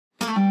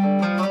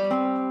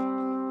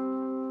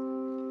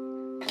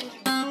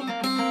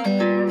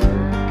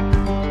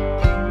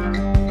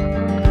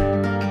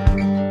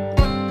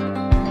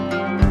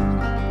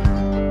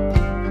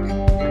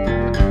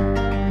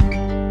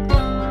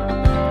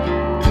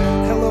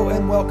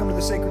welcome to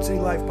the Sacred City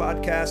Life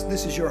Podcast.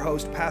 This is your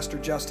host, Pastor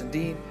Justin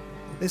Dean.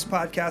 This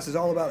podcast is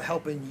all about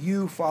helping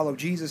you follow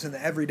Jesus in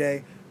the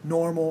everyday,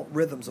 normal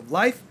rhythms of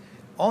life.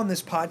 On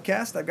this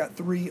podcast, I've got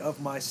three of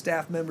my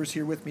staff members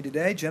here with me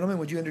today. Gentlemen,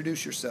 would you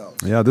introduce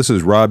yourselves? Yeah, this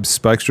is Rob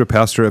Spikestra,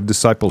 pastor of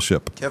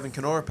discipleship. Kevin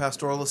Kenora,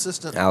 pastoral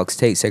assistant. Alex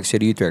Tate,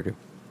 Secretary Youth Director.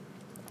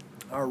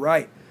 All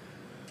right.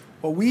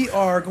 Well, we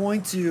are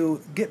going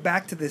to get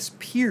back to this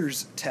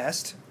Peers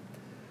test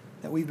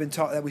that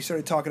we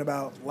started talking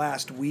about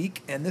last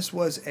week, and this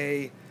was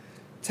a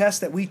test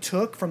that we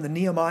took from the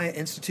Nehemiah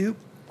Institute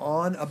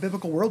on a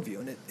biblical worldview,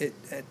 and it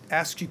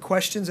asks you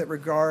questions in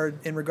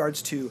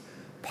regards to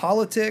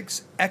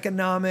politics,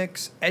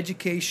 economics,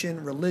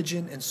 education,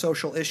 religion, and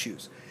social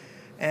issues.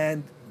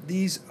 And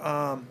these,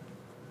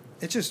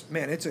 it's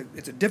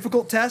a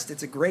difficult test.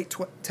 It's a great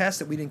test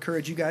that we'd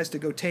encourage you guys to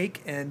go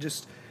take and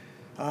just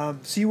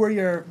see where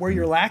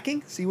you're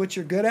lacking, see what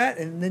you're good at,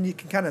 and then you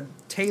can kind of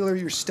tailor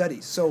your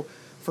studies. So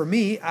for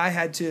me,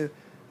 I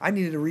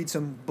needed to read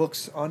some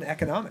books on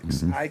economics.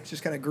 Mm-hmm. I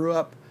just kind of grew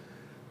up,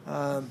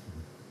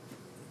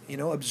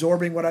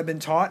 absorbing what I've been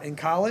taught in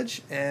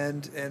college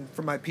and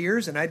from my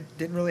peers, and I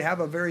didn't really have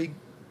I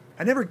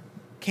never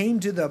came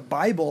to the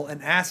Bible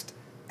and asked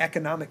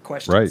economic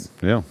questions. Right,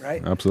 yeah,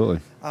 right?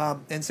 Absolutely.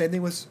 And same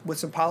thing with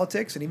some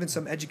politics and even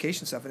some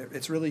education stuff, and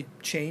it's really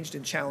changed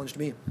and challenged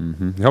me.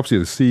 Mm-hmm. It helps you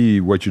to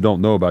see what you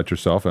don't know about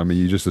yourself. I mean,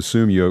 you just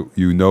assume you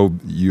know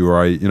you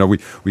are.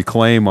 We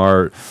claim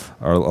our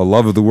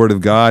love of the Word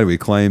of God. We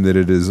claim that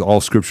it is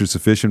all Scripture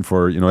sufficient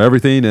for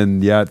everything,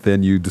 and yet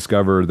then you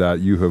discover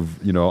that you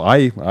have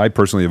I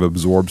personally have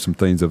absorbed some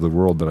things of the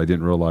world that I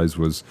didn't realize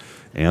was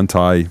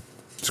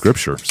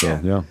anti-Scripture.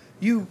 So yeah.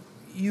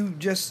 You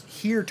just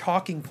hear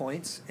talking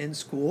points in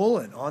school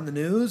and on the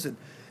news, and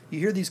you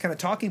hear these kind of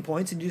talking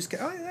points, and you just go,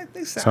 "Oh,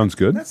 that sounds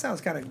good. That sounds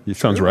kind of it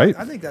sounds right.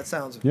 I think that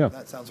sounds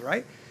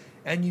right."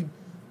 And you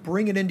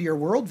bring it into your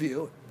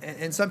worldview,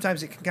 and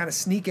sometimes it can kind of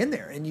sneak in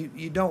there, and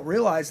you don't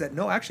realize that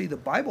no, actually, the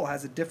Bible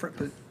has a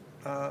different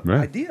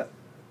idea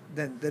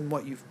than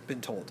what you've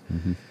been told.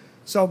 Mm-hmm.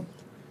 So,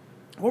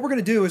 what we're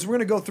going to do is we're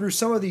going to go through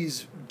some of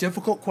these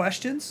difficult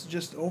questions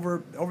just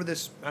over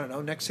this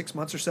next 6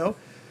 months or so.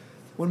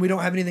 When we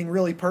don't have anything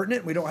really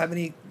pertinent, we don't have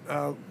any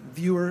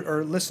viewer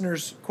or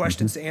listeners'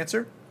 questions to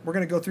answer, we're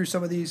going to go through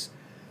some of these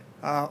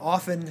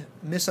often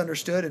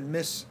misunderstood and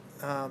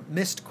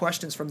missed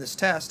questions from this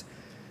test.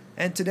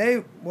 And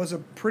today was a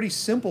pretty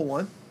simple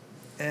one,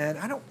 and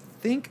I don't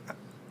think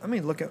I'm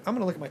going to look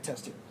at my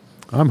test here.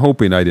 I'm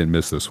hoping I didn't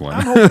miss this one.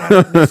 I'm hoping I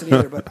didn't miss it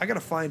either, but I got to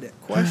find it.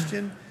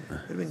 Question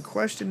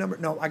number.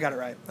 No, I got it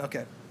right.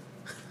 Okay,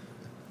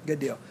 good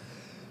deal.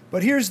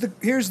 But here's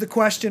the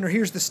question, or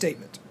here's the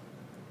statement.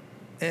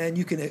 And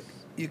you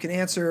can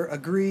answer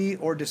agree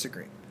or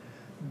disagree.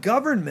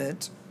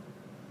 Government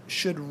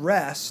should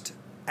rest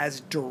as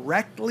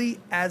directly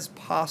as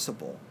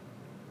possible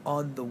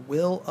on the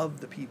will of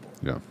the people.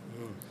 Yeah.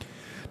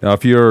 Now,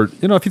 if you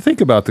think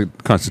about the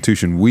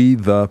Constitution, we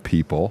the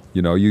people,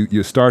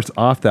 you start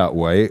off that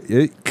way.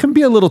 It can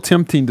be a little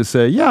tempting to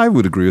say, yeah, I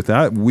would agree with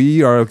that.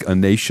 We are a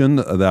nation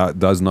that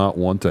does not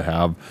want to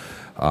have,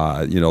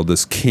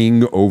 this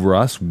king over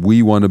us.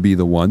 We want to be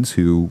the ones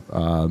who.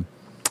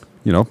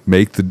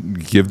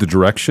 Give the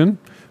direction,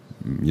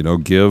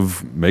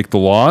 make the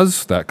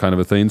laws, that kind of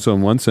a thing. So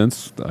in one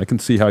sense, I can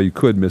see how you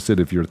could miss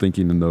it if you're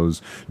thinking in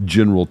those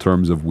general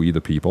terms of we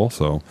the people.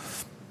 So,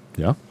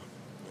 yeah.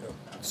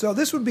 So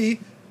this would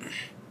be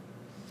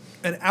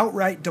an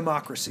outright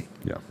democracy.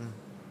 Yeah.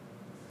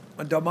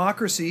 A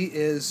democracy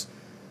is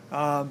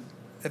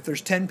if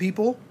there's 10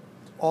 people,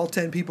 all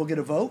 10 people get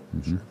a vote.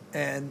 Mm-hmm.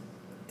 And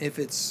if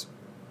it's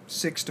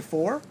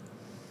 6-4,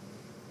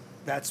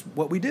 that's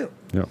what we do.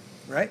 Yeah.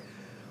 Right?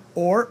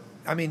 Or,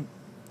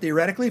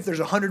 theoretically, if there's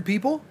 100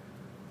 people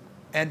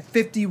and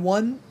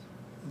 51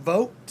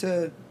 vote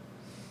to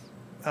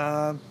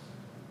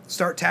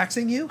start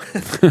taxing you,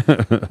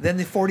 then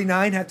the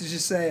 49 have to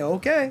just say,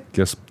 okay.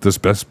 Guess this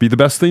best be the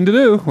best thing to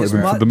do.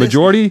 The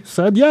majority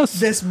said yes.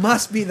 This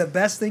must be the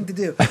best thing to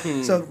do.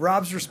 So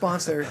Rob's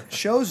response there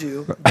shows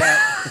you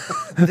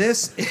that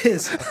this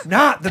is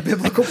not the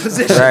biblical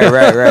position.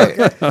 Right.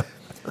 Okay?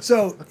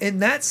 So, in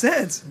that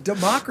sense,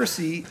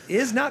 democracy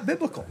is not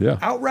biblical. Yeah.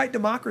 Outright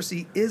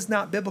democracy is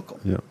not biblical.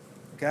 Yeah.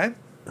 Okay?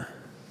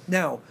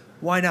 Now,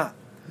 why not?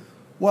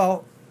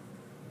 Well,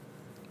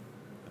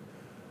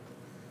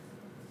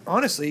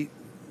 honestly,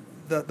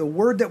 the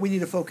word that we need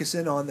to focus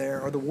in on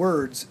there, or the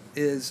words,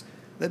 is,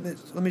 let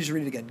me just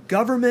read it again.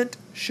 Government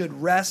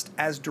should rest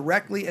as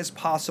directly as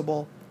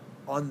possible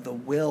on the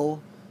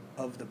will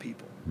of the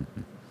people.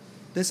 Mm-hmm.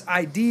 This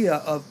idea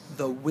of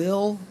the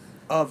will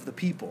of the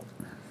people,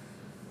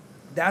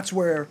 that's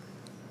where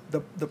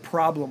the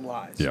problem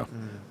lies. Yeah.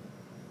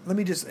 Let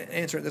me just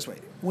answer it this way.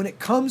 When it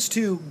comes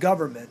to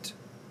government,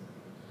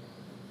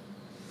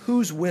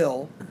 whose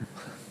will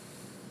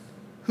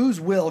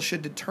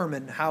should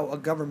determine how a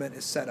government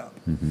is set up?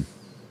 Mm-hmm.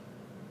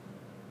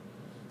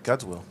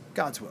 God's will.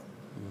 God's will.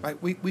 Right?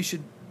 We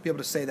should be able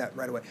to say that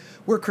right away.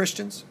 We're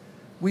Christians.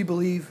 We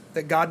believe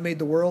that God made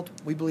the world.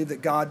 We believe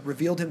that God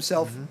revealed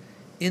himself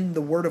in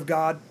the Word of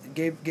God,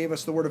 gave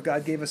us the Word of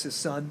God, gave us His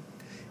Son,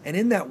 and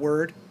in that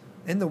Word,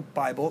 in the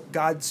Bible,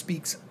 God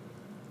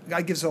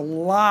gives a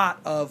lot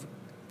of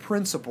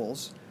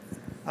principles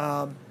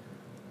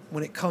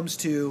when it comes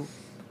to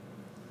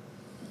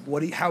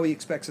how He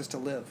expects us to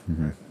live.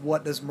 Mm-hmm. Right?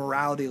 What does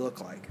morality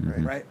look like?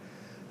 Mhm. Right?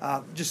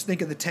 Just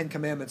think of the Ten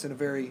Commandments in a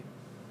very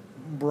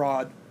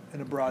broad,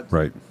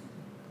 Right.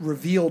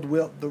 revealed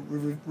will,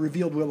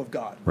 revealed will of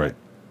God. Right.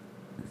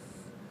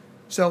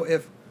 So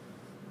did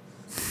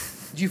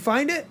you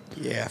find it?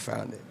 Yeah, I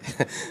found it.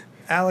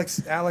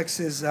 Alex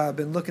has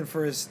been looking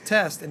for his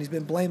test, and he's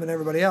been blaming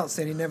everybody else,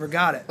 saying he never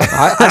got it.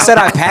 I said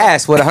I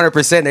passed with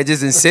 100%. They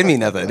just didn't send me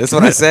nothing. That's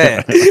what I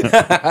said.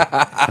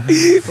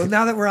 Well,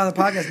 now that we're on the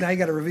podcast, now you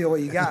got to reveal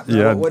what you got.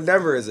 Yeah. What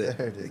number is it?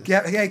 There it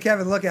is. Hey,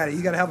 Kevin, look at it.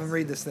 You got to help him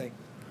read this thing.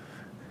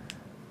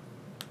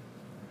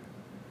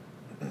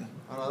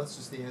 Oh, no, that's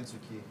just the answer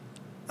key.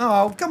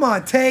 Oh, come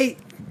on, Tate.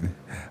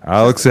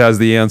 Alex has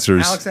the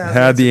answers. Alex has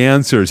had the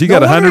answers. He No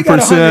got wonder he got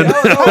 100%.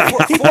 100.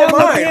 Oh, he For found the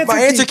mine. My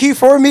answer key. key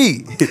for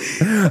me.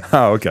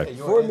 Oh, okay.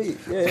 For me.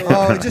 Yeah.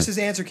 Oh, it's just his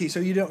answer key, so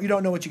you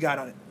don't know what you got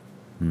on it.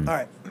 All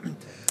right.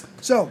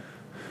 So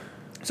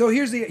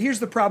here's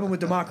the problem with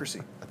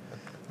democracy.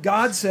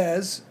 God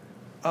says,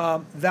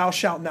 "Thou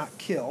shalt not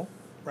kill,"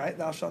 right?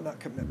 Thou shalt not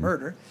commit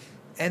murder,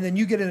 and then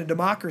you get in a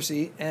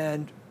democracy,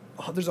 and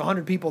there's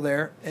 100 people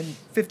there, and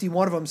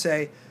 51 of them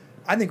say,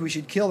 "I think we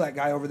should kill that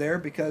guy over there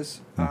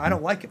because I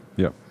don't like him."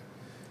 Yep.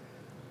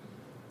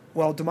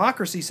 Well,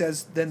 democracy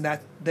says then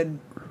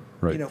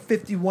Right.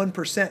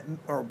 51%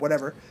 or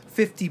whatever,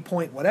 50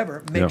 point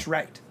whatever makes Yeah.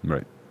 right.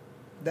 Right.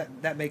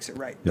 That makes it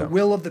right. Yeah. The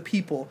will of the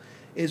people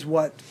is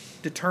what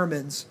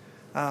determines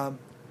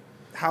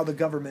how the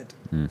government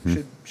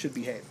should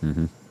behave,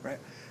 right?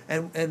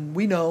 And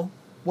we know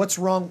what's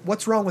wrong.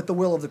 What's wrong with the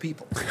will of the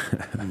people?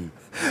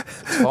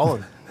 It's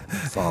fallen.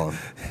 Fallen.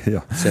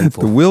 Yeah.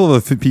 Sinful. The will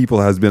of the people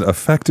has been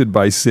affected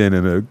by sin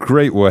in a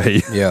great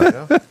way.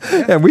 Yeah.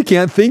 And we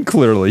can't think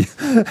clearly.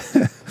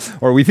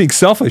 Or we think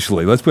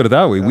selfishly. Let's put it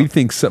that way. We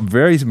think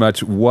very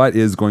much what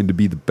is going to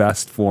be the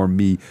best for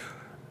me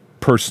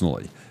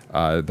personally.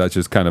 That's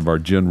just kind of our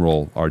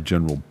general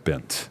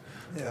bent.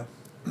 Yeah.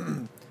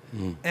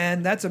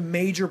 And that's a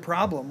major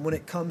problem when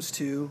it comes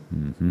to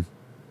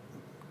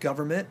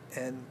government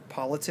and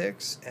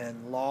politics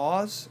and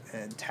laws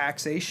and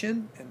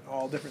taxation and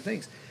all different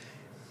things.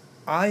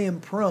 I am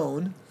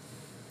prone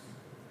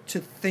to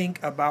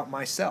think about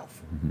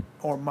myself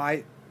or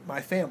my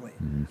family.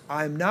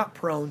 I'm not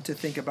prone to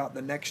think about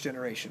the next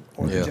generation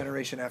or the Yeah.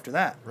 generation after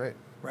that. Right.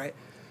 Right?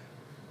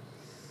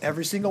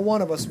 Every single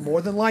one of us,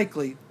 more than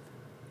likely,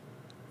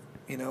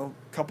 a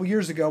couple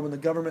years ago when the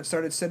government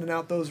started sending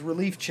out those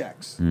relief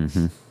checks,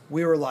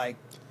 we were like,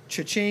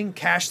 cha-ching,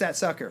 cash that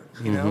sucker,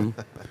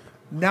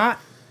 Not,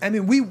 I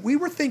mean, we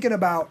were thinking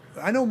about,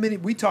 I know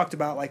we talked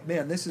about like,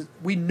 man,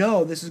 we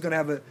know this is going to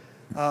have a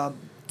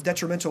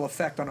detrimental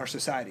effect on our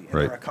society and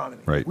Right. our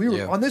economy. Right. We were,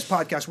 Yeah. on this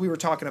podcast, we were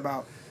talking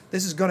about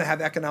this is going to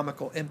have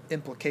economical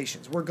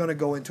implications. We're going to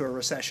go into a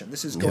recession.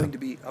 This is going to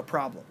be a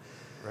problem.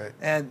 Right.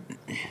 And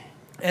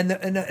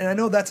I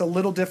know that's a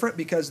little different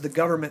because the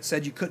government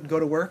said you couldn't go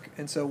to work,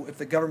 and so if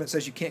the government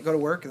says you can't go to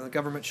work, and the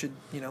government should,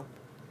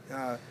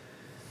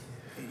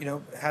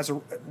 has a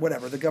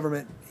whatever. The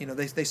government,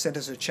 they sent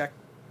us a check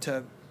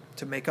to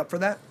make up for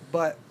that.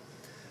 But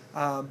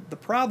the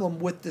problem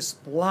with this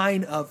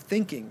line of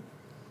thinking,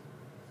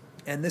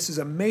 and this is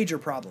a major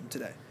problem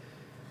today,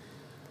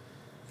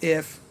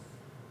 is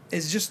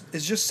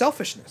just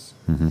selfishness.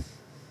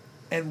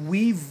 And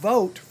we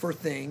vote for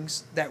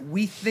things that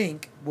we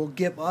think will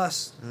give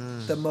us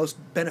the most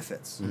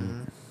benefits,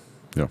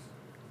 Yeah.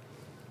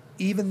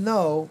 even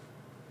though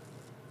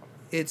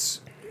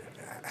it's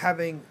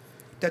having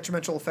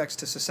detrimental effects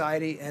to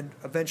society, and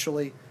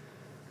eventually,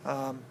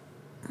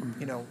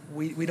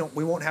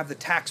 we won't have the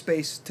tax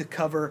base to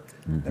cover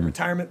the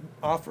retirement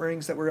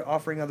offerings that we're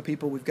offering other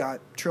people. We've got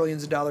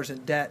trillions of dollars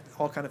in debt.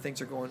 All kind of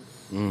things are going,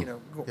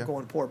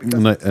 going poor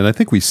because And I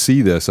think we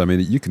see this. I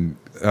mean, you can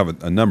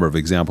have a number of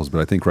examples, but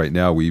I think right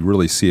now we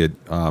really see it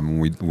when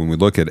we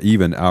look at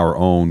even our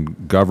own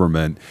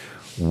government,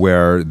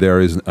 where there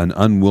is an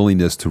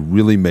unwillingness to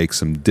really make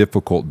some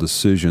difficult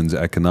decisions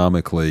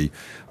economically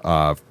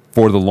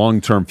for the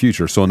long-term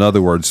future. So in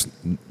other words,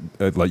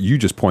 like you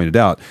just pointed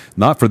out,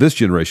 not for this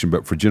generation,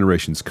 but for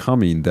generations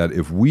coming, that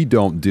if we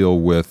don't deal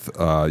with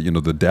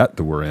the debt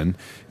that we're in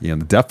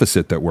and the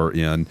deficit that we're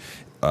in,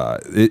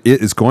 it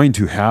is going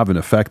to have an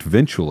effect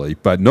eventually.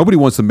 But nobody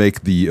wants to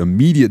make the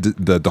immediate,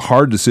 the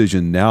hard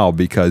decision now,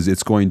 because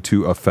it's going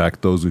to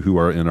affect those who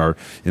are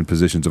in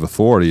positions of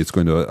authority. It's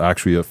going to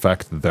actually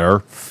affect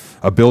their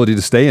ability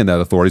to stay in that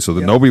authority, so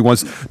that nobody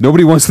wants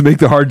to make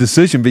the hard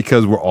decision,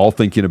 because we're all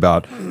thinking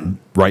about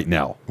right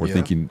now. We're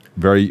thinking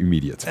very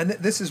immediate. And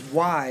this is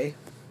why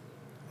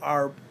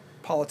our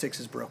politics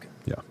is broken.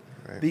 Yeah.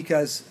 Right.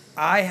 Because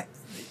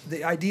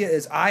the idea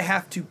is I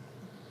have to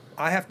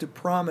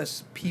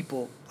promise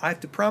people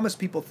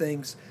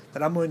things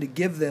that I'm going to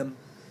give them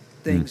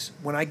things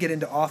when I get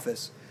into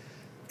office,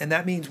 And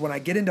that means when I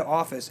get into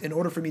office, in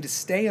order for me to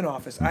stay in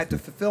office, I have to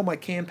fulfill my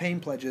campaign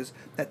pledges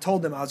that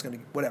told them I was going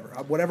to,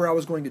 whatever I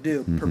was going to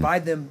do,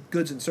 provide them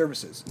goods and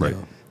services, Right.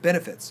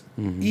 benefits,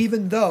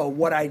 even though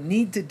what I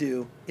need to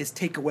do is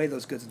take away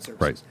those goods and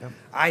services. Right. Yep.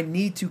 I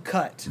need to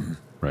cut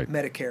Right.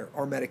 Medicare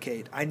or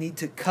Medicaid. I need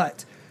to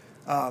cut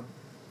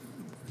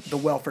the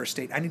welfare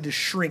state. I need to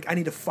shrink. I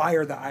need to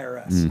fire the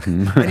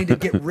IRS. I need to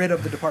get rid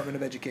of the Department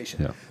of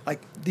Education. Yeah. Like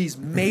these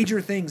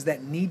major things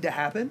that need to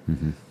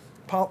happen,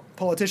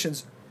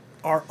 politicians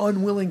are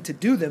unwilling to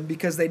do them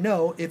because they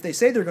know if they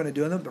say they're going to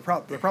do them,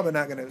 they're probably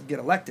not going to get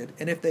elected.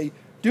 And if they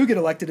do get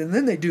elected and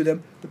then they do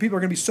them, the people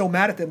are going to be so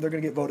mad at them they're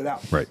going to get voted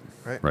out. Right.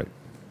 Right. Right.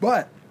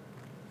 But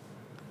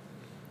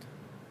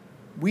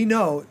we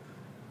know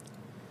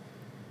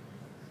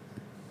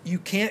you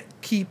can't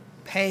keep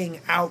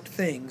paying out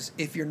things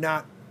if you're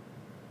not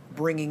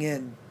bringing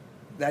in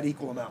that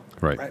equal amount.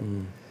 Right.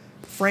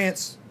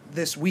 France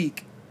this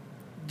week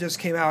just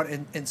came out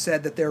and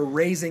said that they're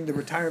raising the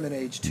retirement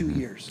age 2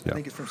 years. Yeah. I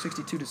think it's from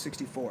 62 to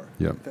 64,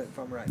 Yep. if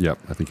I'm right. Yep.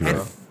 I think you're And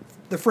right.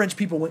 the French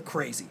people went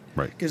crazy.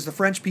 Right. Because the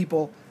French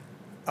people,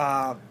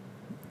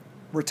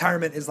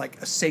 retirement is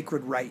like a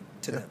sacred right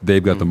to them.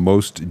 They've got the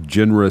most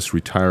generous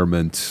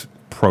retirement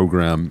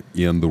program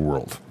in the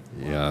world,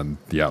 and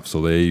yeah,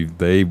 so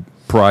they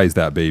prize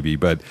that baby,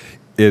 but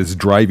it's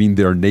driving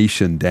their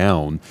nation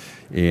down,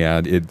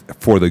 and it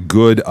for the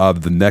good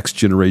of the next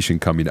generation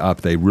coming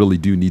up. They really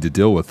do need to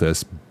deal with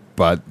this,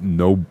 but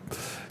no.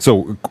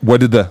 So what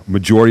did the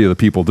majority of the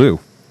people do?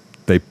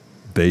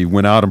 They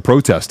went out and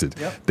protested.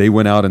 Yep. They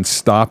went out and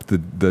stopped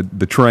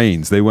the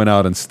trains. They went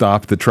out and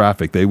stopped the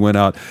traffic. They went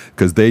out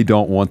because they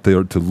don't want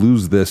to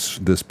lose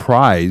this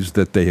prize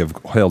that they have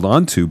held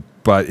on to,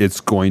 but it's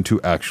going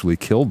to actually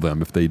kill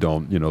them if they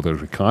don't,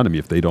 their economy,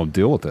 if they don't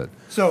deal with it.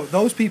 So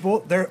those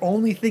people, they're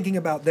only thinking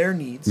about their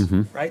needs,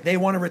 right? They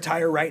want to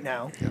retire right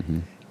now,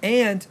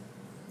 and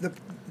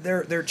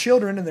their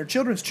children and their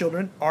children's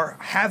children are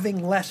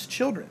having less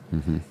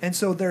children, and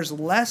so there's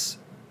less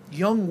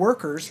young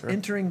workers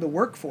entering the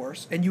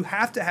workforce, and you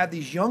have to have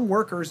these young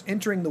workers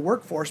entering the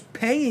workforce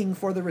paying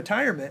for the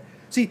retirement.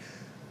 See,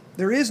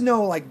 there is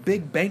no like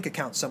big bank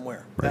account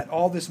somewhere that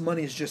all this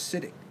money is just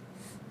sitting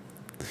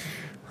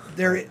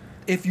there.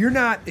 If you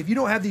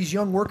don't have these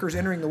young workers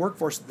entering the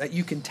workforce that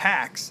you can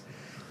tax,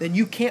 then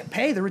you can't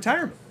pay the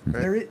retirement.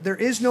 There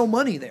is no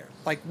money there.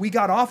 Like we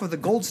got off of the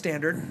gold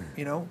standard,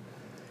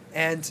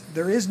 and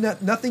there is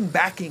nothing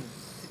backing.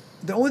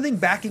 The only thing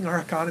backing our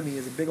economy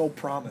is a big old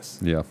promise,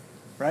 Yeah.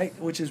 right?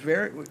 Which is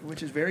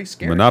very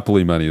scary.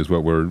 Monopoly money is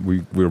what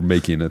we're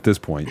making at this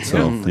point.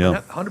 So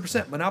yeah.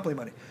 100% monopoly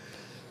money.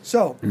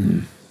 So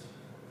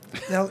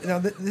now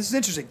this is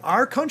interesting.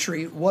 Our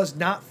country was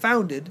not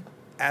founded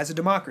as a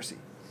democracy,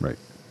 Right.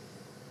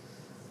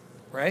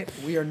 right?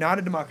 We are not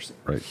a democracy.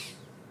 Right.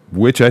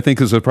 Which I think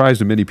is a surprise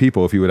to many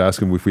people. If you would ask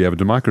them if we have a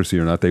democracy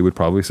or not, they would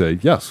probably say,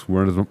 yes, we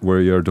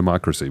are a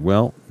democracy.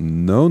 Well,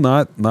 no,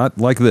 not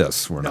like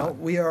this. We're No, not.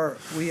 we are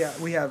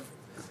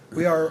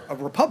a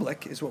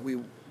republic is what we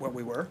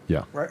were.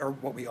 Yeah. Right, or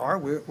what we are.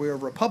 We're a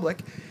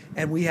republic,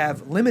 and we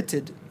have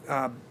limited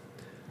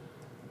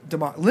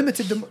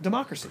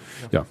democracy.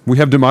 Yeah. We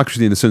have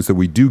democracy in the sense that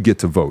we do get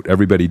to vote.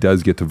 Everybody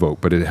does get to vote,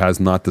 but it has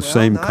not the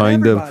same not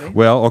kind everybody. of.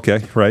 Well,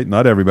 okay, right.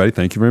 Not everybody.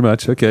 Thank you very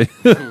much. Okay.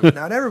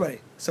 Not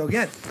everybody. So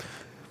again,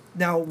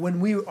 now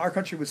when our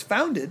country was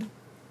founded,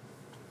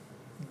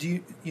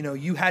 you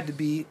had to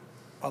be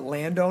a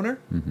landowner,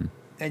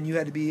 and you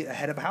had to be a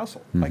head of a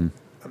household, like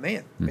a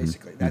man,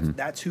 basically.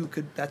 That's who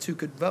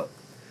could vote,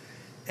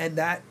 and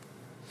that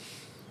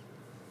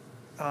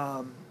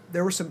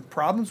there were some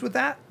problems with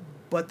that,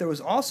 but there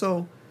was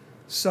also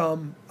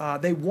some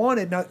they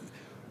wanted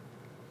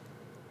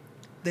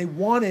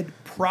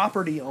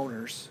property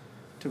owners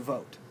to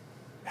vote.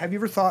 Have you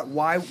ever thought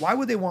why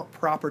would they want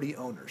property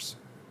owners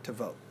to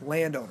vote?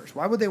 Landowners.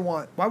 Why would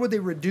they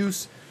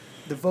reduce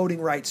the voting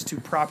rights to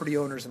property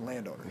owners and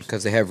landowners?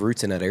 Because they have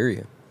roots in that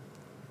area.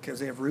 Because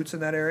they have roots in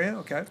that area?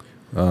 Okay.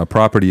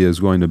 Property is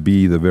going to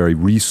be the very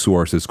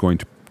resource it's going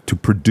to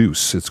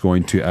produce. It's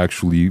going to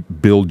actually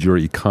build your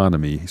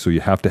economy. So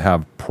you have to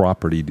have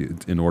property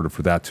in order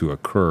for that to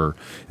occur,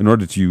 in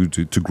order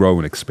to grow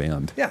and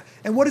expand. Yeah.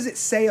 And what does it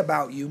say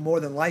about you more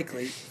than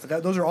likely?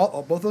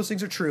 Both those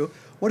things are true.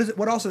 What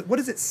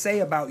does it say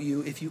about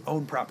you if you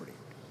own property?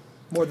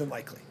 More than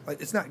likely. Like,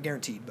 it's not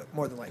guaranteed, but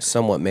more than likely.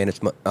 Somewhat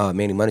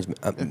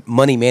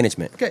money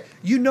management. Okay,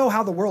 you know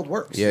how the world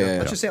works. Yeah.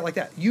 Let's just say it like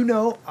that.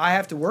 I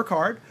have to work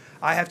hard.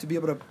 I have to be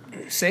able to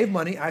save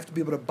money. I have to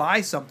be able to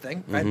buy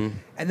something, right?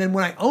 And then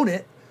when I own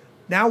it,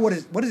 now what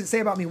does it say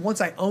about me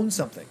once I own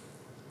something?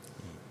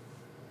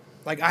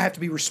 Like I have to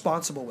be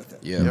responsible with it.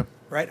 Yeah. Yep.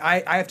 Right?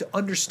 I have to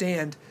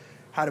understand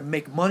how to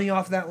make money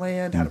off that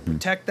land, how to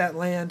protect that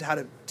land, how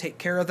to take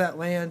care of that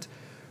land.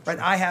 Right?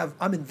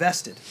 I'm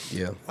invested.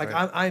 Yeah. Like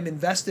Right. I'm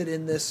invested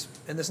in this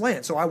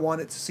land, so I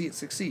want to see it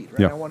succeed.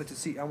 Right? Yeah. I want to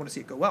see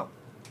it go well.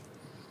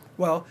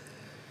 Well,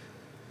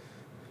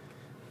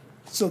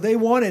 so they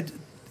wanted,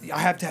 I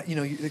have to,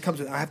 it comes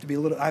with, I have to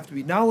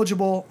be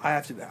knowledgeable.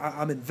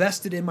 I'm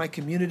invested in my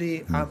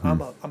community.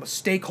 I'm a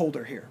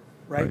stakeholder here,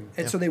 right? Right.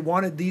 And so they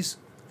wanted these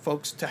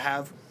folks to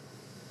have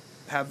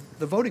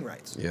the voting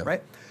rights, Yeah.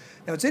 right?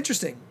 Now it's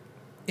interesting.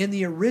 In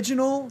the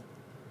original,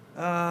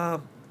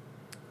 what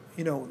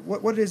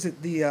is it?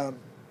 Is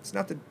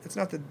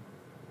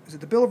it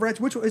the Bill of Rights?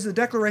 Which one is the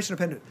Declaration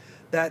of Independence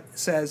that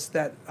says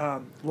that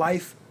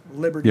life,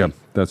 liberty, Yeah,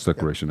 that's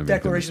Declaration of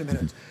Declaration of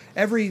Independence.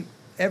 Independence.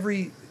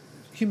 Every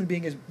human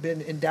being has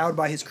been endowed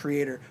by his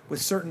Creator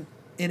with certain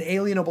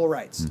inalienable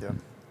rights. Yeah.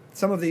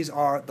 Some of these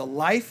are the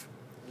life,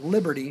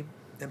 liberty,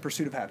 and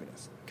pursuit of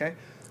happiness. Okay,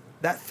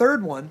 that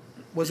third one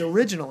was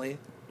originally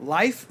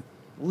life,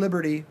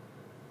 liberty,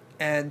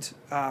 and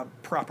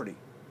property.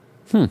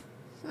 Didn't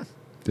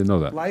know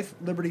that. Life,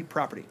 liberty,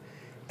 property.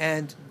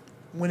 And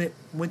when it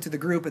went to the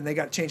group and they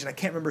got changed, and I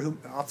can't remember who,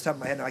 off the top of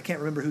my head now, I can't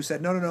remember who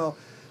said, no,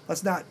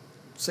 let's not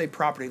say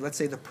property, let's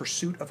say the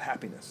pursuit of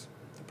happiness.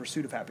 The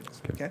pursuit of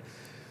happiness, okay?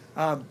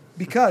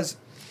 Because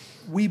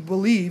we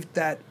believed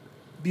that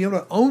being able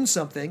to own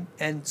something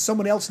and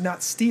someone else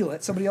not steal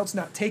it, somebody else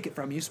not take it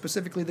from you,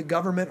 specifically the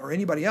government or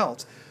anybody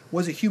else,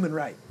 was a human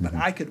right. But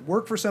I could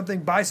work for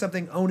something, buy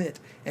something, own it,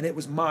 and it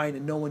was mine,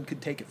 and no one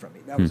could take it from me.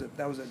 That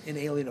was an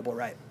inalienable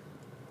right.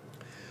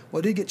 Well,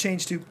 it did get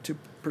changed to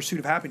pursuit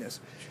of happiness,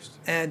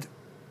 and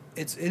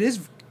it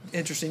is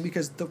interesting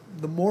because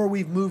the more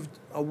we've moved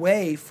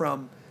away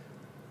from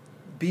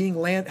being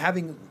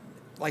having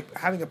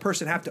a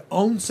person have to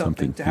own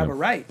something to have a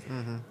right,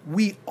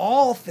 we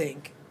all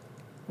think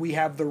we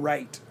have the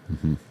right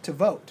to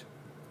vote.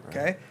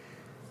 Okay,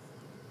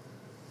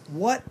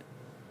 what?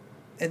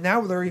 And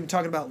now they're even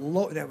talking about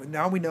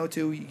now we know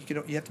too.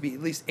 You have to be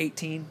at least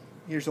 18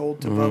 years old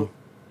to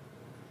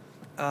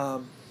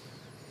vote.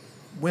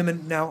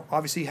 Women now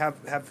obviously have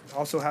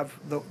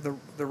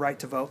the right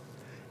to vote,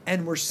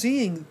 and we're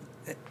seeing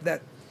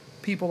that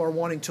people are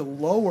wanting to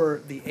lower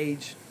the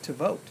age to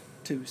vote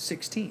to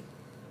 16.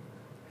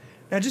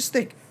 Now just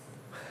think,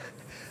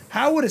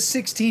 what would a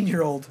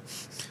 16-year-old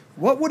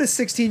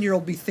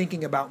be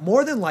thinking about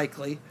more than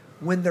likely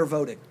when they're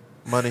voting?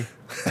 Money.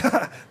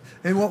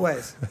 In what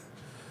ways?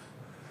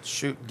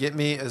 Shoot, get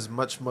me as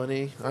much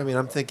money. I mean,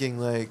 I'm thinking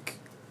like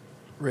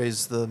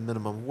raise the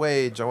minimum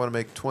wage. I want to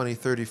make 20,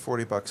 30,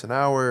 40 bucks an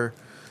hour.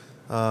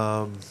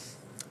 I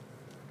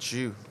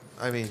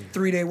mean,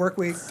 3-day work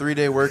week.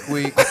 3-day work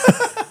week.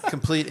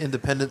 Complete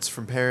independence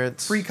from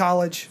parents. Free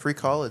college. Free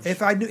college.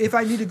 If I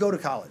need to go to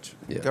college.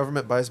 Yeah.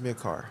 Government buys me a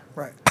car.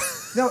 Right.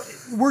 No,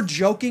 we're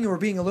joking and we're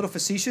being a little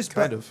facetious,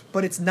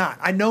 but it's not.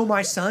 I know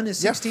my son is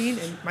 16,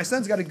 and my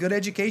son's got a good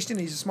education,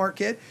 and he's a smart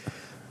kid.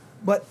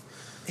 But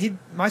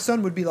my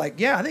son would be like,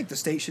 yeah, I think the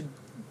state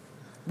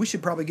we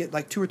should probably get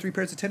like 2 or 3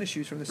 pairs of tennis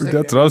shoes from the state.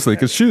 That's what I was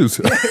thinking. Shoes.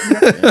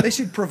 They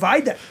should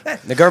provide that.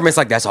 The government's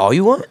like, that's all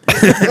you want?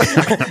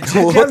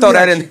 We'll throw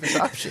that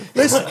in. Option.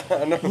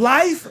 Listen,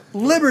 life,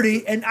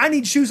 liberty, and I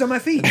need shoes on my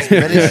feet.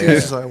 Many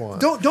shoes as I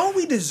want. Don't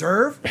we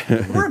deserve?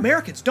 We're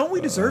Americans. Don't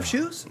we deserve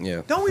shoes?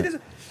 Yeah. Don't we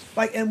deserve?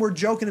 And we're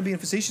joking and being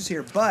facetious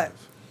here, but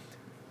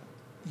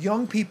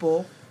young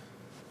people,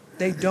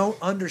 they don't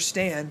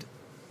understand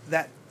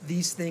that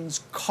these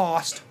things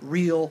cost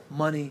real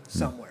money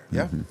somewhere.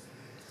 Yeah.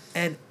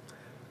 And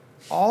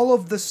all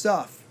of the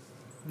stuff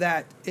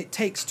that it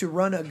takes to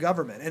run a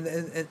government, and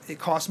it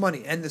costs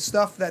money, and the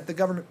stuff that the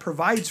government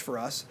provides for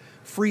us,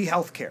 free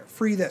healthcare,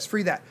 free this,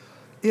 free that,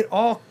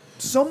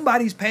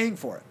 somebody's paying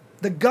for it.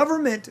 The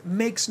government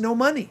makes no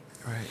money.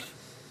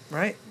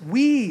 Right?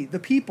 We, the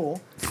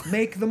people,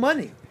 make the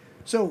money.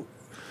 So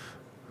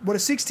what a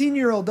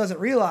 16-year-old doesn't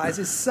realize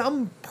is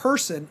some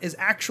person is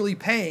actually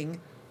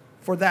paying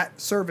for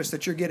that service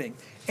that you're getting.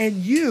 And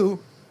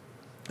you,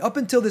 up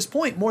until this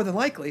point, more than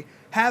likely,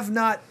 have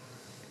not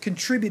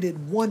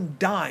contributed one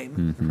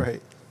dime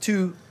Right.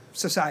 to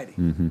society,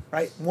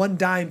 right? One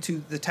dime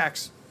to the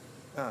tax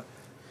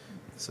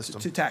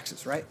System. to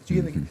taxes, right? So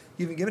you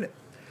haven't given it.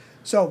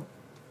 So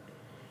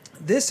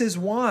this is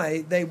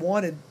why they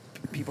wanted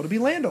people to be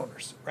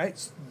landowners,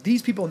 right?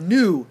 These people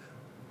knew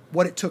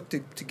what it took to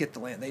get the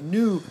land. They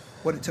knew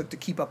what it took to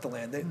keep up the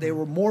land. They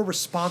were more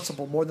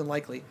responsible, more than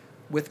likely,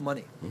 with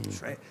money,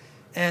 right?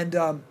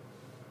 And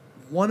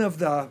one of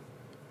the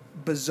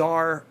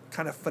bizarre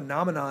kind of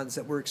phenomenons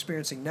that we're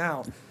experiencing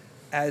now,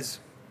 as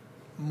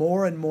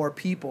more and more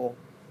people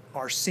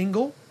are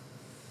single,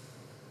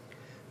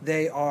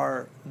 they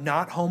are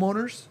not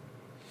homeowners,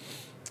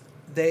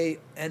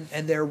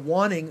 they're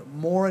wanting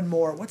more and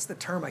more, what's the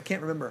term? I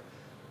can't remember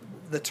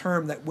the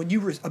term that when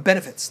you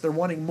benefits. They're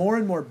wanting more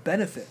and more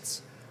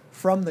benefits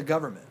from the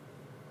government,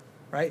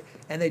 right?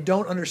 And they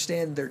don't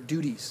understand their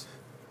duties.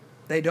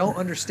 They don't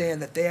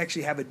understand that they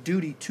actually have a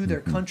duty to their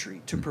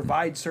country to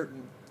provide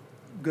certain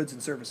goods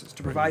and services,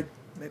 to provide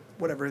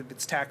whatever, if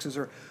it's taxes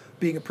or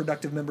being a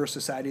productive member of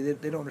society.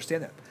 They don't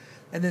understand that.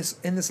 And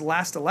in this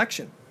last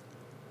election,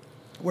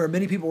 where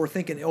many people were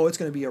thinking, oh, it's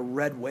going to be a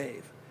red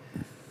wave.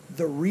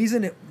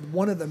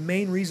 One of the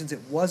main reasons it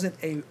wasn't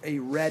a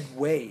red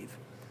wave,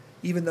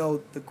 even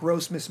though the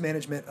gross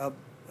mismanagement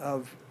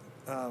of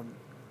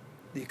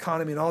the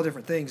economy and all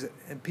different things,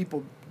 and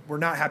people were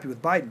not happy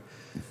with Biden,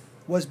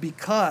 was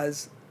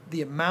because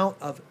the amount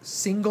of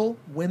single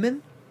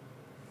women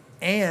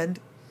and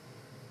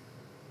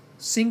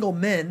single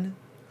men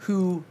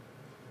who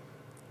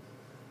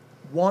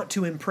want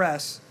to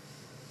impress,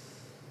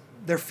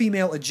 they're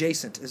female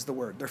adjacent is the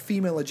word. They're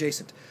female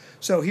adjacent.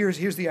 So here's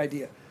the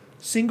idea.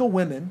 Single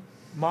women,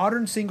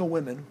 modern single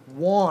women,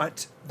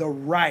 want the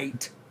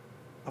right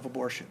of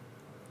abortion.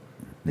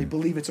 They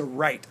believe it's a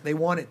right. They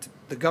want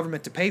the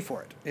government to pay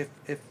for it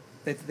if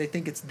they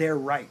think it's their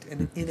right,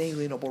 an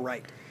inalienable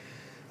right,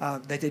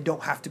 that they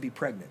don't have to be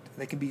pregnant.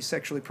 They can be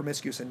sexually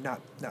promiscuous and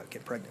not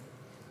get pregnant.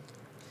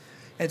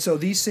 And so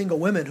these single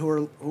women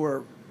who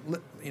are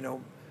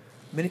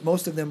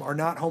most of them are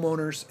not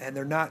homeowners, and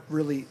they're not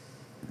really,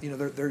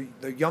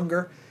 they're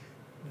younger.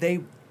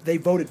 They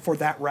voted for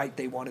that right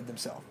they wanted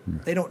themselves.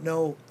 They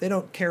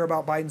don't care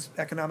about Biden's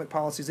economic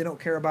policies. They don't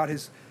care about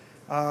his,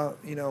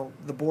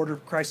 the border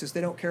crisis.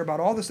 They don't care about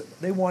all this.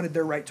 They wanted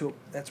their right to.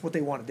 That's what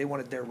they wanted. They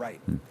wanted their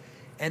right.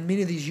 And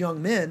many of these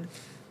young men,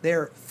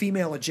 they're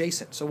female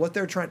adjacent. So what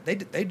they're trying,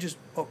 they just,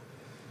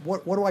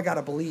 what do I got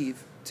to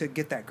believe to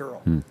get that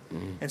girl?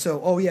 And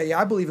so,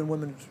 I believe in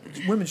women.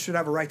 Women should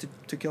have a right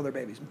to kill their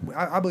babies.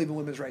 I believe in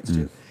women's rights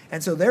too.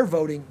 And so they're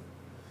voting,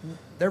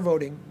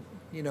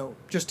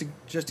 just to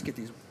get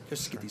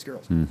these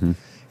girls.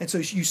 And so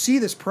you see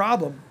this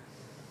problem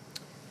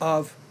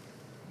of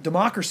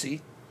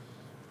democracy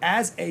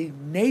as a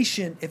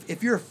nation.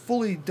 If you're a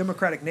fully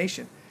democratic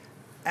nation,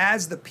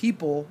 as the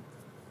people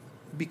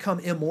become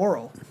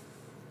immoral,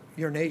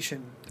 your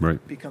nation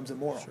becomes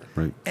immoral. Sure.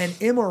 Right. And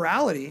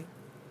immorality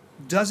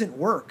doesn't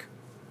work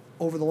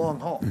over the long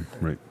haul.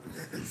 Right.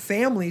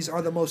 Families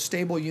are the most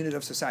stable unit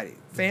of society.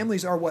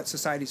 Families are what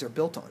societies are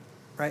built on,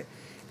 right?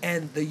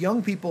 And the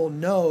young people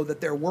know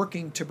that they're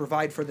working to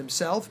provide for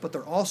themselves, but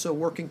they're also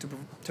working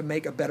to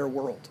make a better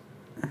world,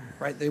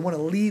 right? They want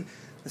to leave.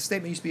 The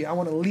statement used to be, "I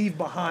want to leave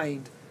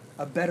behind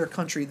a better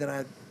country than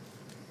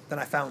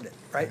I found it,"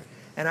 right?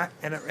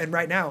 And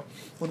right now,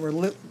 when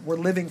we're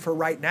living for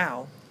right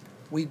now,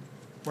 we're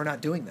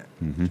not doing that.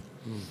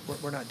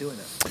 We're not doing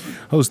that.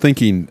 I was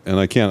thinking, and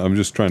I'm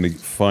just trying to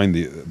find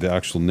the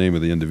actual name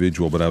of the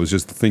individual, but I was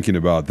just thinking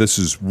about, this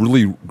is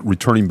really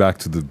returning back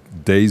to the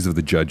days of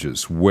the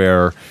judges,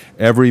 where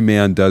every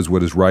man does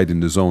what is right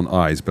in his own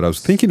eyes. But I was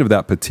thinking of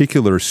that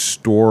particular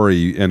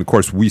story, and of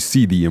course we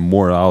see the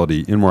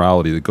immorality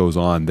that goes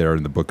on there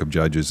in the book of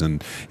Judges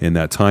and in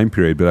that time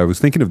period. But I was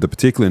thinking of the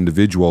particular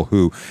individual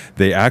who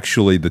the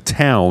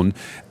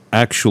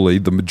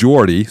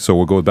majority, so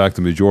we'll go back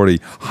to the majority,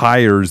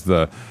 hires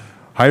the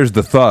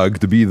thug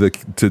to be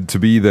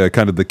the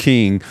kind of the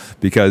king,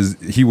 because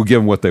he will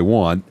give them what they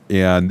want,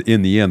 and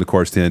in the end, of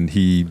course, then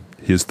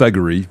his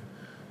thuggery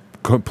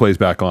plays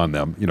back on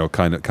them,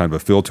 kind of a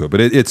feel to it. But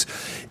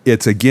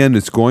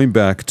it's going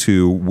back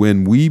to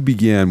when we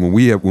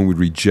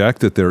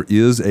reject that there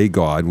is a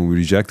God, when we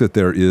reject that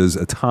there is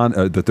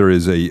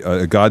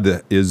a God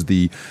that is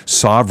the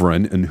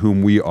sovereign and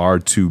whom we are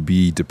to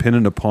be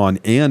dependent upon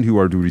and who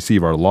are to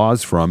receive our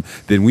laws from,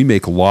 then we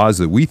make laws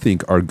that we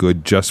think are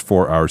good just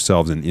for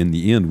ourselves, and in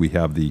the end, we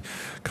have the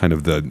kind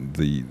of the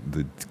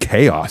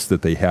chaos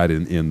that they had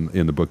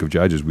in the book of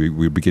Judges.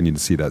 We're beginning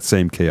to see that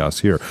same chaos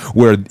here,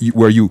 where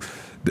you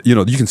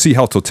can see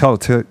how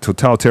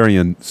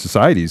totalitarian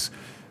societies.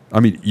 I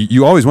mean,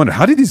 you always wonder,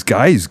 how did these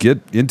guys get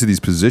into these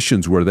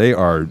positions where they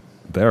are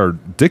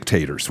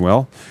dictators?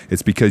 Well,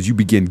 it's because you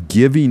begin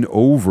giving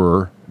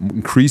over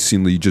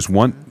increasingly. You just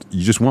want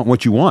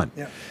what you want.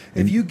 Yeah.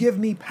 If you give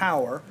me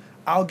power,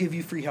 I'll give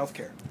you free health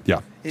care.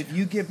 Yeah. If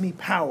you give me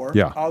power,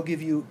 I'll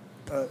give you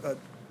a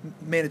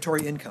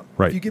mandatory income.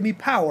 Right. If you give me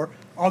power,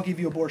 I'll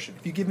give you abortion.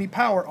 If you give me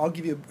power, I'll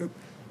give you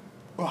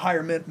a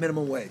higher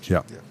minimum wage.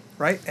 Yeah.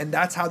 Right? And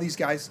that's how these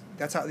guys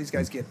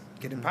get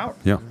in power.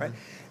 Yeah. Right?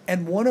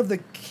 And one of the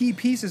key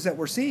pieces that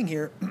we're seeing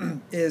here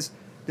is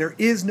there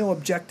is no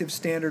objective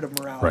standard of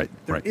morality. Right.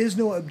 There is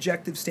no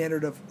objective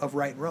standard of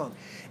right and wrong.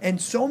 And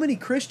so many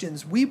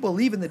Christians, we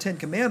believe in the Ten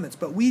Commandments,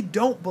 but we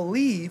don't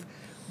believe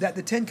that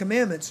the Ten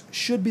Commandments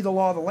should be the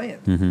law of the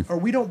land. Or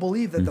we don't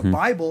believe that the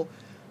Bible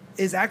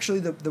is actually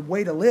the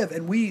way to live,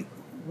 and we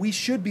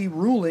should be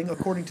ruling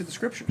according to the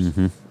Scriptures.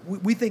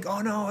 We think,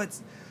 oh no,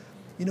 it's,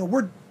 we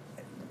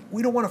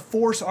don't want to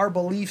force our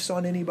beliefs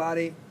on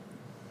anybody.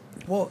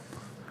 Well,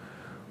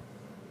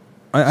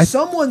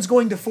 someone's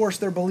going to force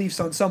their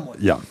beliefs on someone.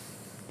 Yeah.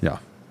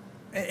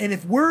 And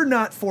if we're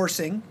not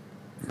forcing,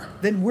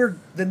 then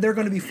they're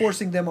going to be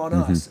forcing them on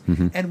us.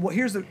 And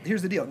here's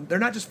the deal: they're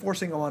not just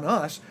forcing them on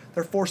us;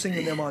 they're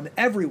forcing them on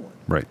everyone.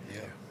 Right.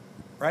 Yeah.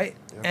 Right.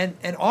 Yeah.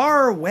 And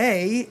our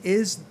way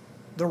is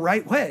the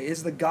right way,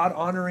 is the God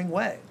honoring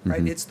way.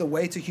 Right. It's the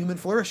way to human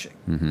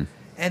flourishing.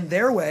 And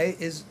their way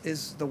is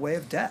the way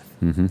of death.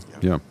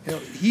 Yeah.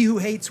 He who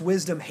hates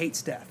wisdom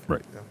hates death.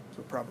 Right. That's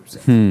what Proverbs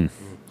says.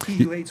 He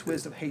who hates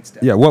wisdom hates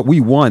death. Yeah, what we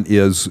want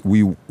is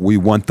we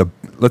want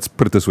let's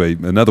put it this way,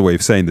 another way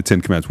of saying the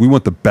Ten Commandments. We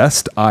want the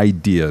best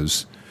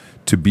ideas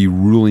to be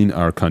ruling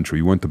our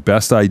country. We want the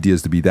best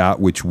ideas to be that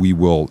which we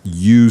will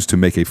use to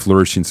make a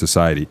flourishing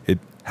society. It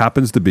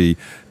happens to be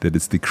that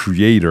it's the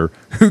Creator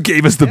who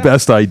gave us the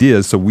best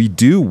ideas. So we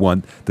do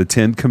want the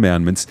 10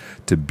 Commandments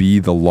to be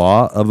the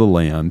law of the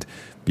land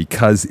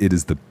because it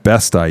is the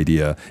best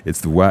idea.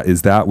 It's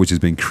is that which has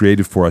been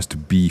created for us to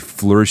be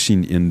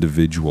flourishing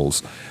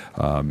individuals.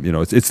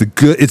 It's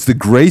the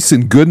grace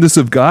and goodness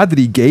of God that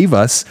He gave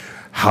us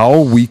how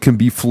we can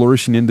be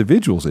flourishing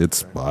individuals.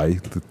 It's by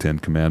the 10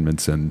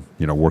 Commandments and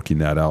working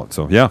that out.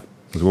 So that's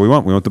what we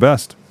want. We want the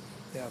best.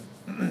 Yeah.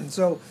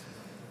 So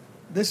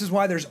this is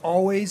why there's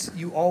always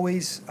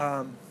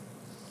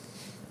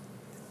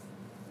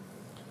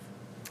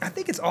I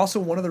think it's also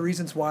one of the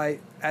reasons why,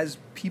 as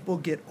people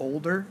get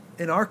older,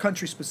 in our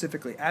country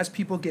specifically, as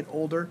people get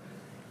older,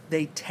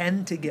 they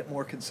tend to get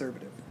more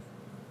conservative.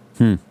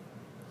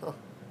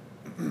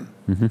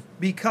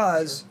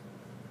 Because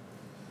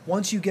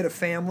once you get a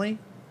family,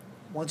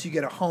 once you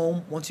get a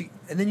home,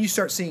 and then you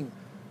start seeing,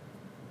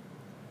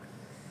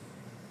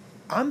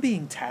 I'm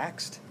being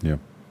taxed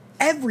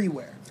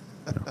everywhere.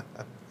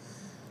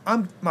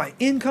 My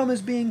income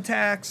is being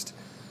taxed,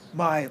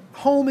 my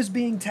home is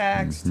being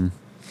taxed.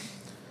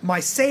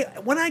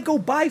 When I go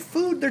buy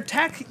food, they're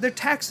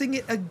taxing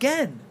it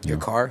again. Your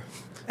car?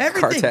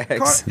 Everything. Car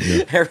tax.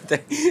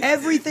 Everything.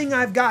 Everything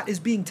I've got is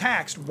being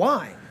taxed.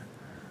 Why?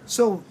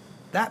 So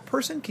that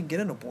person can get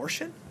an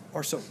abortion,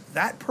 or so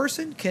that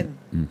person can,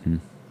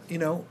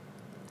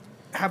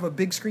 have a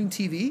big screen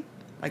TV.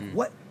 Like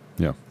what?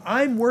 Yeah.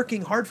 I'm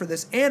working hard for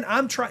this, and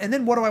I'm trying. And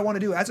then what do I want to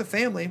do as a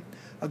family?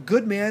 A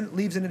good man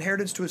leaves an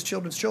inheritance to his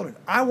children's children.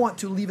 I want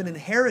to leave an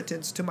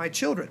inheritance to my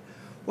children.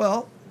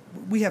 Well,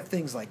 we have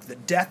things like the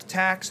death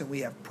tax, and we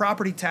have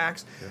property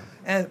tax,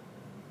 and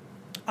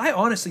I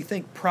honestly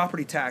think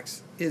property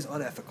tax is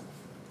unethical.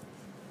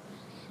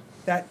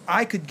 That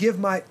I could give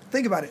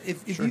think about it.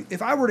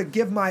 If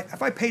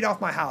I paid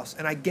off my house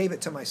and I gave it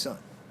to my son.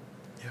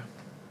 Yeah.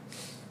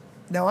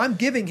 Now I'm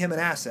giving him an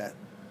asset,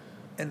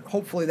 and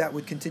hopefully that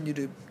would continue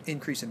to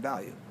increase in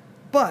value,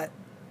 but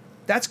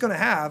that's going to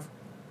have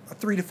a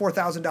 $3,000 to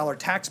 $4,000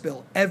 tax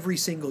bill every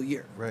single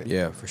year. Right.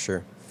 Yeah, for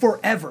sure.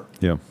 Forever.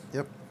 Yeah.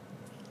 Yep.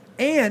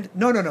 And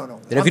no.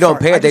 And if you don't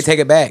pay it, they take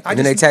it back, and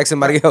then they tax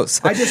somebody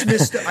else. I just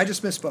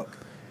misspoke.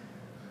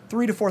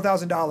 $3,000 to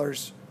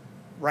 $4,000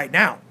 right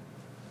now.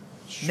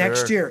 Sure.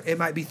 Next year it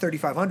might be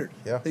 $3,500.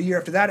 Yeah. The year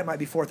after that it might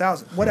be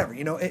 $4,000. Whatever.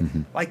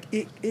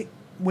 It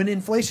when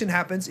inflation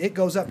happens, it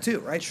goes up too,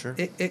 right? Sure.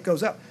 It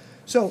goes up.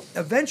 So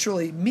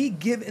eventually,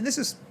 and this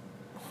is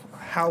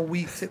how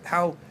we get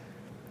how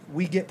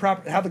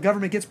the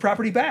government gets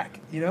property back.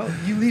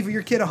 You leave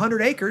your kid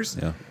 100 acres.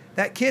 Yeah.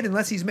 That kid,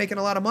 unless he's making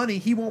a lot of money,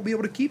 he won't be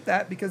able to keep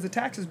that because the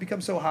taxes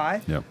become so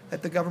high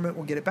that the government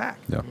will get it back.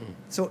 Yeah.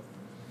 So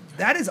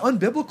that is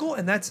unbiblical,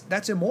 and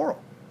that's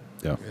immoral.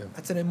 Yeah.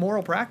 That's an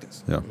immoral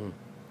practice. Yeah.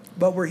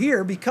 But we're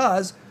here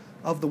because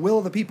of the will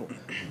of the people.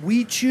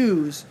 We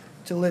choose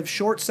to live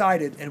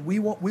short-sighted, and we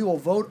will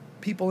vote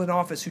people in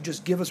office who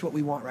just give us what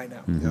we want right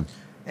now,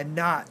 and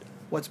not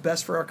what's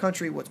best for our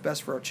country, what's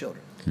best for our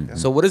children.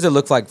 So what does it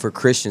look like for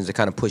Christians to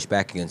kind of push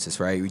back against this,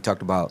 right? We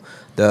talked about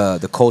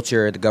the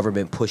culture, the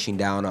government pushing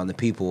down on the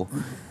people,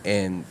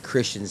 and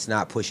Christians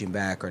not pushing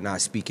back or not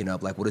speaking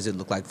up. Like, what does it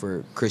look like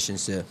for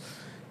Christians to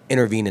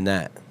intervene in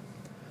that?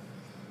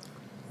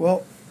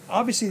 Well,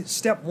 obviously,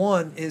 step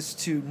one is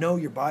to know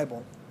your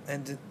Bible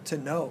and to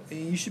know.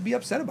 You should be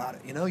upset about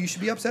it. You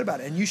should be upset about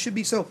it. And you should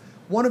be. So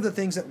one of the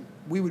things that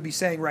we would be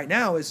saying right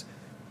now is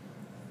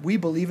we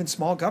believe in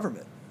small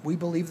government. We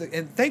believe that,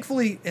 and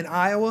thankfully in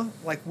Iowa,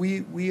 like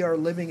we are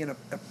living in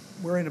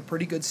we're in a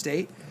pretty good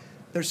state.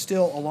 There's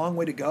still a long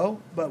way to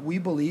go, but we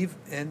believe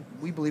in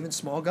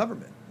small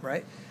government,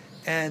 right?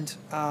 And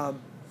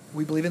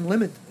we believe in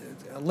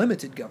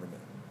limited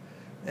government,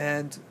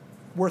 and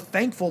we're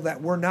thankful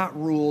that we're not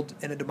ruled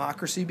in a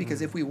democracy,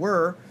 because if we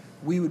were,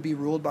 we would be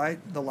ruled by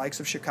the likes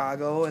of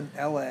Chicago and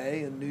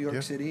L.A. and New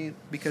York City,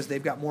 because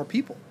they've got more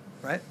people,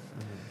 right?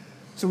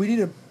 So we need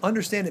to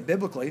understand it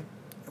biblically.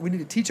 We need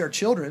to teach our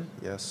children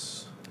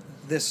this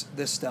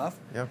stuff,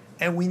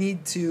 and we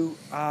need to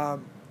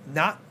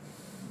not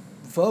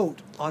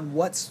vote on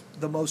what's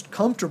the most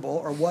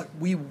comfortable or what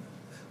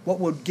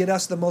would get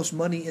us the most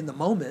money in the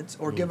moment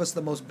or give us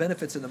the most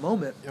benefits in the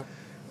moment.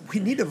 We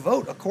need to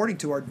vote according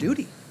to our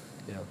duty.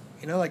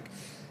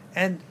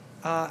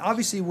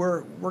 Obviously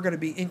we're going to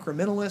be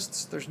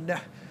incrementalists.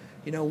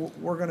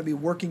 We're going to be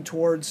working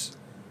towards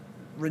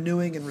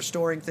renewing and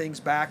restoring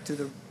things back to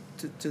the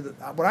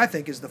what I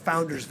think is the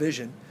founder's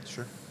vision,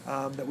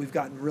 that we've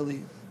gotten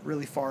really,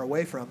 really far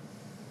away from.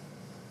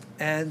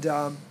 And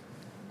and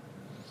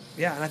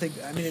I think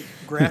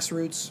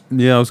grassroots.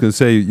 Yeah, I was going to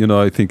say,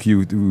 I think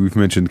we've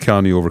mentioned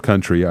county over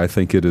country. I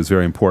think it is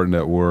very important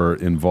that we're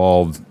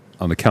involved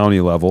on the county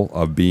level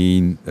of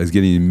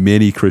getting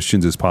many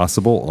Christians as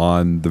possible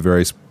on the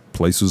various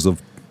places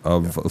of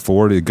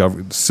authority,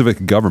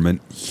 civic government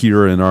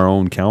here in our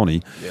own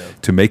county,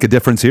 to make a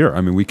difference here.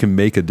 I mean, we can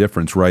make a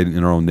difference right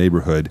in our own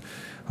neighborhood,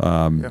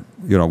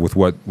 with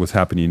what's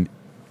happening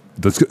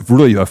that's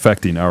really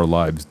affecting our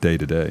lives day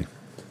to day.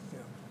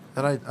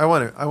 And I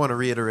want to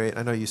reiterate.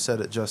 I know you said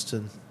it,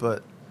 Justin,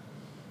 but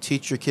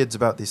teach your kids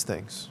about these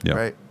things, Yeah.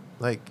 right?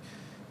 Like,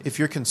 if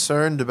you're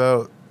concerned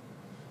about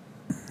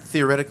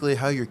theoretically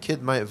how your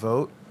kid might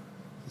vote,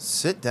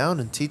 sit down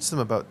and teach them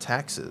about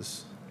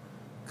taxes.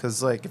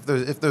 Because like,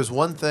 if there's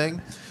one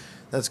thing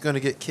that's going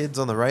to get kids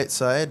on the right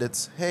side,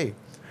 it's, hey,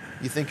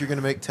 you think you're going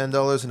to make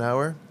 $10 an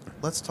hour?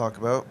 Let's talk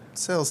about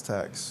sales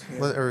tax,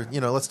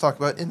 Yeah. Let's talk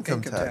about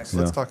income tax. tax.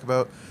 Let's Yeah. talk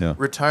about Yeah.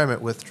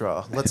 retirement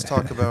withdrawal. Let's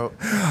talk about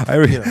I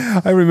you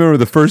know. remember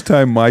the first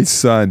time my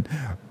son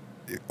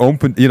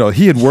opened,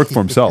 he had worked for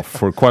himself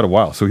for quite a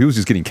while, so he was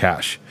just getting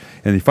cash.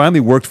 And he finally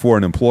worked for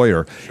an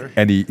employer,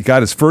 and he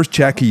got his first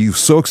check. He was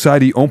so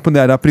excited. He opened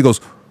that up, and he goes,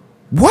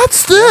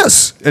 "What's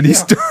this?" And he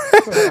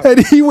started,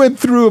 and he went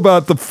through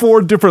about the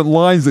 4 different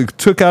lines that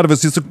took out of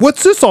us. He's like,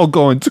 "What's this all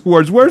going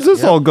towards? Where's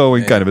this Yeah. all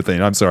going?" Kind of a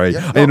thing. I'm sorry,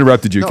 Yeah, I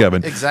interrupted you, no,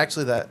 Kevin.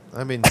 Exactly that.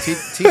 I mean,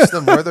 teach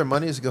them where their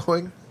money is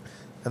going,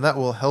 and that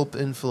will help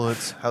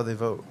influence how they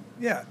vote.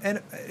 Yeah,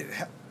 and it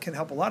can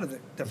help a lot of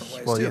different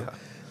ways Well, too, yeah.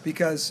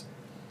 because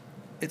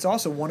it's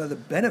also one of the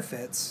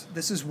benefits.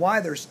 This is why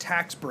there's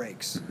tax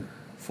breaks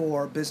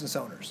for business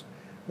owners.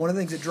 One of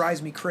the things that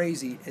drives me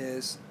crazy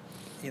is,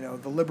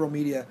 the liberal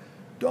media.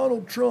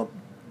 Donald Trump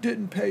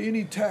didn't pay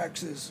any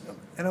taxes,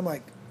 and I'm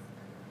like,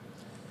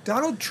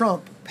 Donald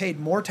Trump paid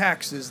more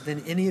taxes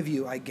than any of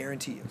you. I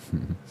guarantee you.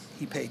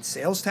 He paid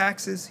sales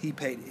taxes. He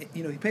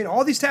paid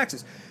all these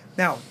taxes.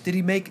 Now, did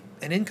he make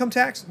an income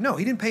tax? No,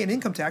 he didn't pay an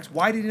income tax.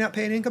 Why did he not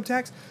pay an income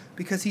tax?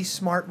 Because he's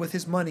smart with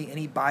his money and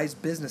he buys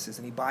businesses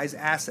and he buys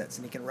assets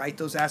and he can write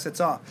those assets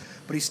off.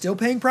 But he's still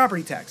paying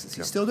property taxes.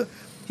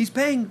 He's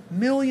paying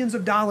millions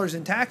of dollars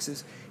in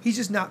taxes. He's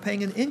just not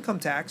paying an income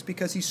tax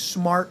because he's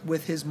smart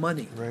with his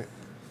money. Right.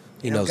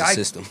 He knows the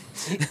system.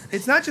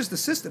 It's not just the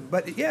system,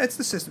 but yeah, it's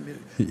the system.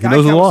 He Guy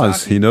knows the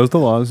laws. Kawasaki, He knows the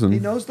laws, and he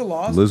knows the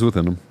laws. lives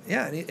within them.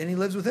 Yeah, and he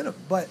lives within them.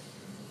 But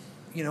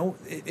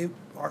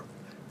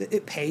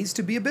it pays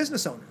to be a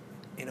business owner.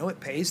 It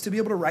pays to be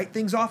able to write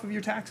things off of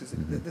your taxes.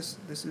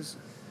 This is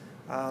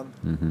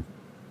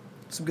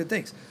some good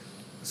things.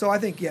 So I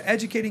think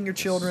educating your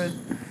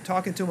children,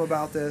 talking to them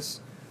about this,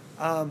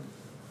 and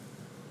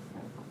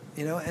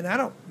I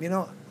don't,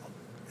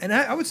 and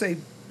I would say,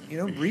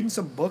 reading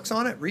some books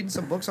on it, reading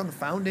some books on the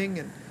founding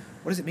and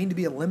what does it mean to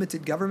be a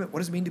limited government? What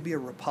does it mean to be a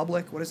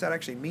republic? What does that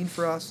actually mean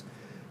for us?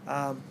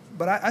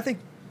 But I think,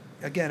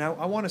 again,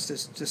 I want us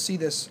to see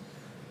this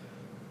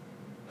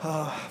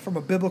from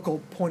a biblical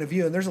point of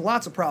view. And there's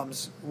lots of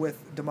problems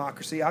with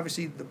democracy.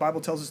 Obviously, the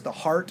Bible tells us the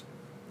heart,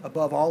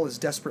 above all, is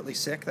desperately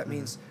sick. That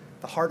means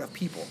the heart of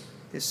people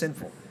is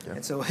sinful. Yeah.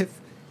 And so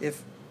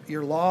if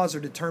your laws are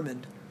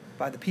determined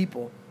by the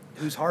people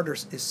whose heart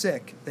is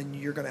sick, then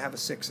you're going to have a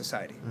sick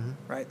society,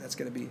 right? That's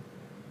going to be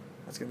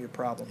a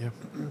problem.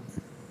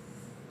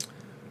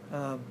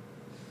 Yeah.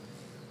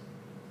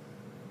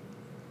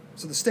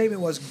 So the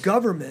statement was,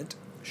 government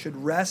should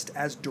rest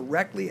as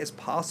directly as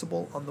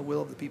possible on the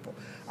will of the people.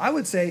 I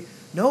would say,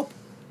 nope,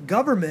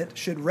 government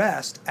should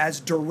rest as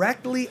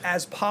directly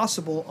as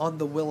possible on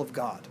the will of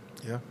God.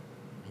 Yeah.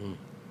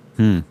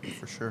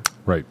 For sure.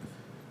 Right.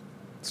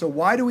 So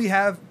why do we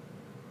have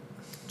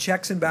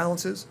checks and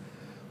balances?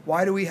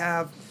 Why do we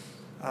have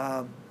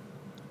a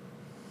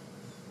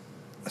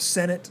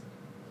Senate,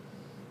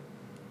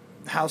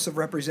 House of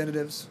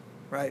Representatives,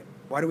 right?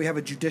 Why do we have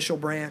a judicial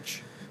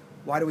branch?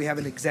 Why do we have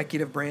an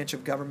executive branch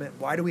of government?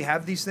 Why do we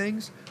have these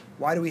things?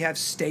 Why do we have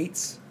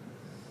states?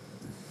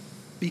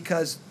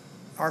 Because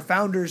our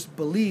founders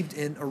believed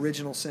in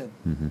original sin.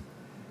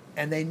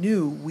 And they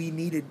knew we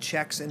needed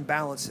checks and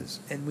balances,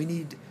 and we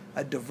need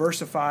a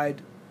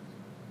diversified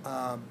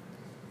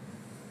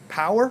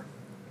power,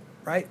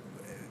 right?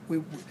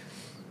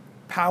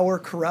 Power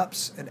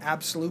corrupts, and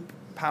absolute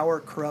power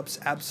corrupts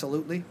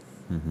absolutely.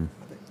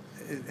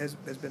 It has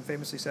been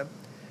famously said.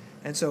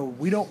 And so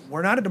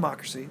we're not a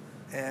democracy,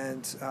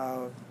 and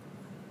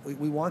we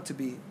want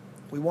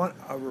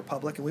a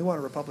republic, and we want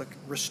a republic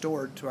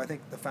restored to, I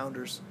think, the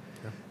founders,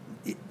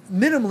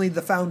 minimally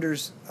the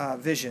founders'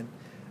 vision.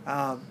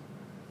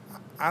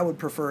 I would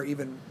prefer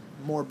even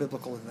more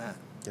biblical than that.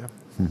 Yeah.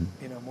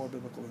 More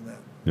biblical than that.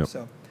 Yep.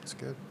 So, That's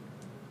good.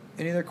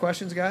 any other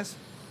questions, guys?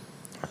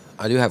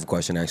 I do have a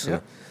question, actually. Yeah.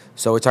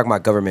 So we're talking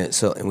about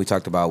government, and we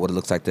talked about what it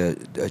looks like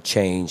to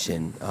change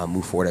and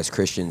move forward as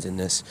Christians in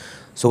this.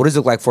 So what does it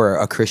look like for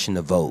a Christian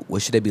to vote?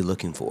 What should they be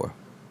looking for?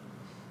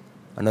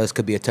 I know this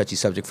could be a touchy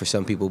subject for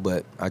some people,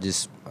 but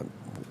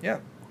Yeah.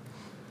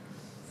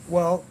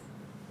 Well,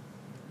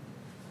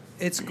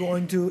 it's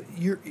going to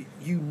you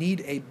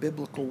need a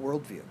biblical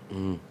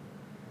worldview.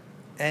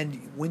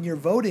 And when you're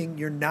voting,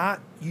 you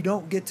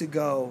don't get to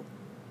go,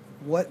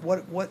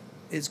 what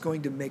is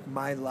going to make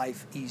my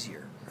life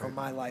easier or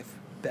my life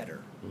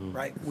better,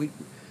 right?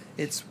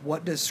 It's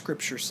what does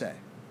Scripture say?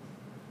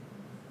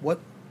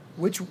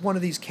 Which one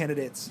of these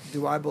candidates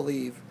do I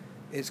believe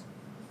is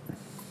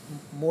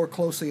more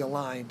closely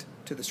aligned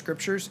to the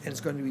Scriptures and is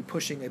going to be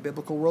pushing a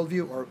biblical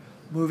worldview or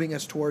moving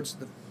us towards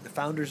the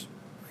founders'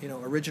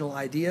 original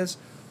ideas,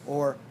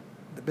 or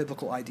the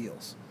biblical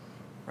ideals,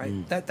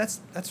 right? That's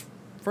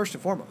first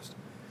and foremost.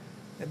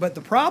 But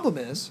the problem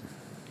is,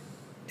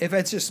 if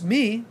it's just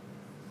me,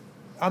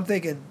 I'm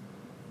thinking,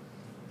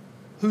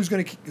 who's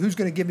gonna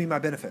give me my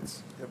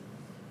benefits? Yep.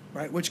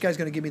 Right? Which guy's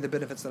gonna give me the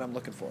benefits that I'm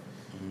looking for?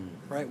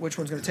 Right? Which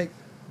one's gonna take?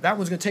 That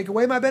one's gonna take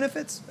away my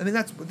benefits? I mean,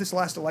 that's what this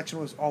last election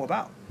was all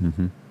about.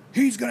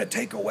 He's gonna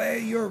take away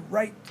your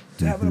right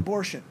to have an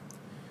abortion,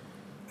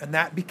 and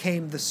that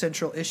became the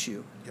central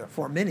issue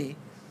for many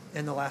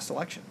in the last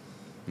election.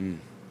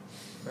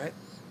 Right?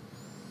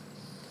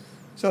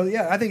 So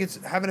yeah, I think it's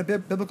having a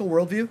biblical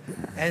worldview,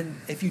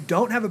 and if you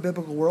don't have a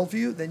biblical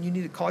worldview, then you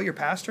need to call your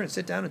pastor and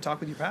sit down and talk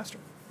with your pastor.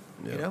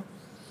 You know,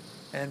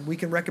 and we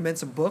can recommend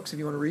some books if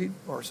you want to read,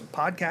 or some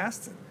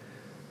podcasts,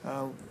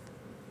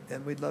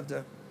 and we'd love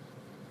to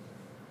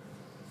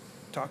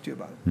talk to you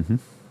about it.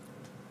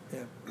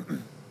 Yeah.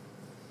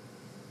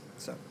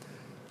 So,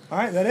 all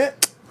right, that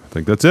it? I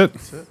think that's it.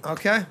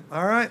 Okay.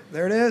 All right.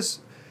 There it is.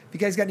 If you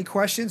guys got any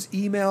questions,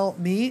 email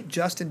me,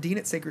 Justin Dean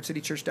at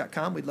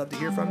sacredcitychurch.com. We'd love to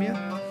hear from you.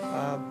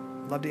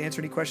 Love to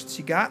answer any questions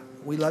you got.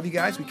 We love you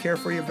guys. We care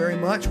for you very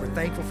much. We're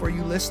thankful for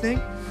you listening.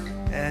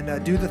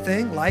 And do the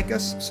thing. Like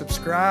us,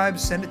 subscribe,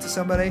 send it to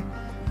somebody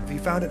if you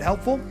found it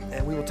helpful.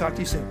 And we will talk to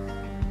you soon.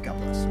 God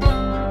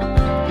bless.